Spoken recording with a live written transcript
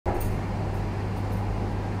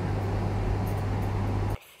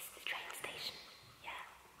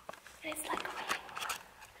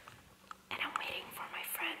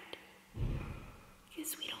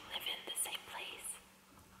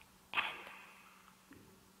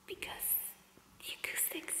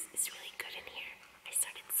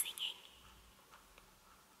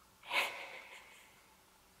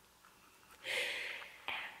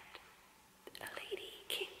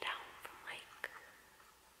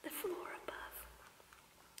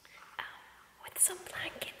some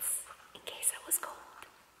blankets in case I was cold.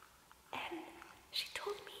 And she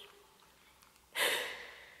told me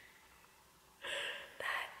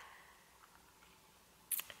that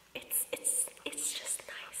it's just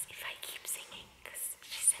nice if I keep singing, because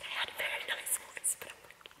she said I had a very nice voice, but I'm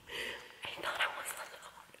like, I thought I was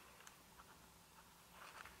alone.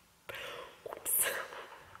 Oops.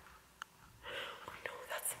 Oh no,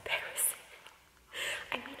 that's embarrassing.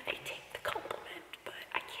 I mean, I take the compliment, but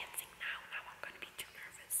I can't sing now. Now I'm gonna be too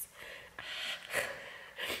nervous.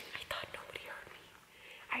 I thought nobody heard me.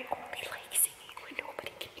 I only like singing when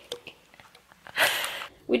nobody can hear me.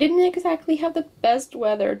 We didn't exactly have the best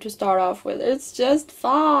weather to start off with. It's just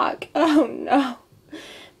fog. Oh no.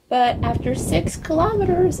 But after 6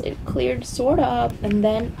 kilometers, it cleared sort of. And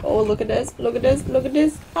then, oh, look at this, look at this, look at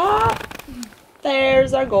this. Ah,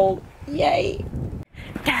 there's our goal. Yay.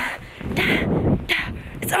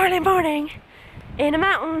 It's early morning in the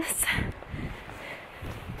mountains.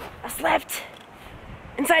 I slept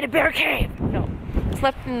inside a bear cave. No,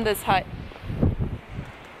 slept in this hut.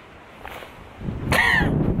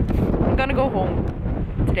 I'm gonna go home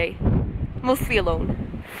today, mostly alone.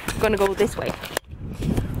 I'm gonna go this way.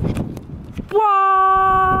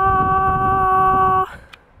 Wah!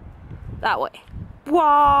 That way.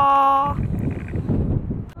 Wah!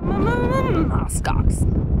 Muskox.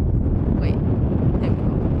 Wait, there we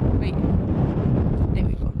go. Wait, there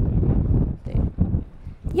we go. There.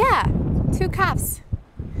 Yeah, 2 calves.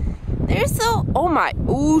 There's so, oh my,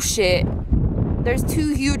 oh shit. There's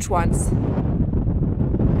 2 huge ones.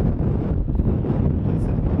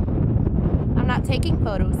 I'm not taking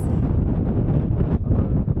photos.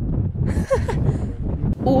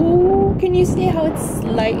 Oh, can you see how it's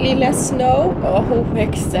slightly less snow? Oh,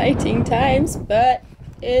 exciting times, but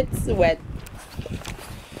it's wet.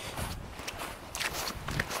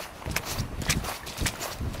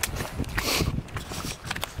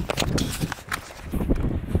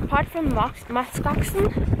 Apart from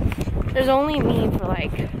Muskoxen, there's only me for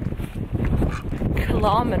like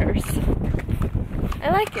kilometers.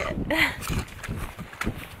 I like it.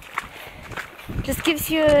 Just gives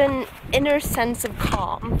you an inner sense of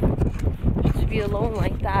calm just to be alone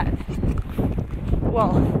like that.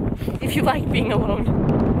 Well, if you like being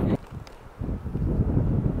alone.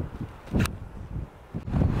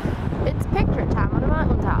 It's picture time on a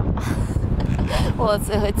mountaintop. Well,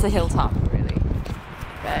 it's a hilltop, really.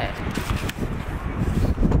 But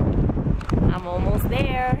I'm almost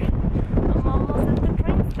there. I'm almost at the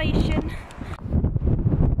train station.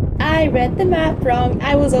 I read the map wrong.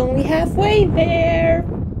 I was only halfway there.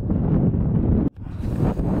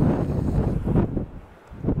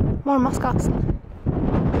 More muskoxen.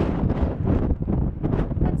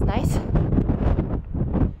 That's nice.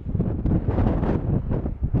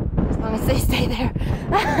 As long as they stay there.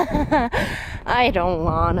 I don't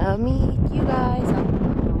wanna meet you guys up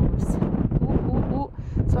close. Ooh, ooh, ooh.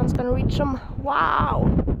 Someone's gonna reach them. Wow.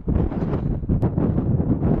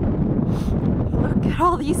 Look at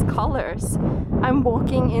all these colors. I'm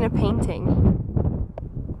walking in a painting.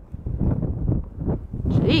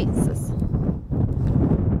 Jesus.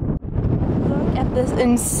 Look at this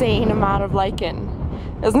insane amount of lichen.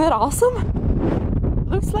 Isn't it awesome?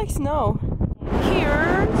 Looks like snow.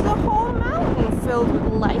 Here's the whole mountain filled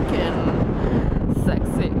with lichen.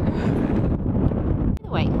 Sexy.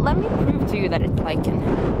 Anyway, let me prove to you that it's lichen.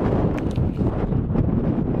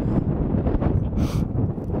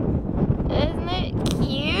 Isn't it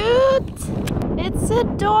cute? It's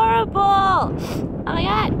adorable. Oh my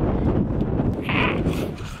god.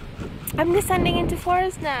 I'm descending into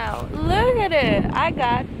forest now. Look at it. I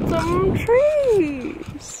got some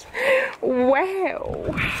trees.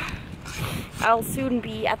 Wow. I'll soon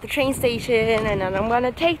be at the train station and then I'm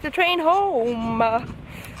gonna take the train home.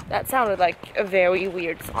 That sounded like a very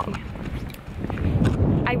weird song.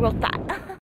 I wrote that.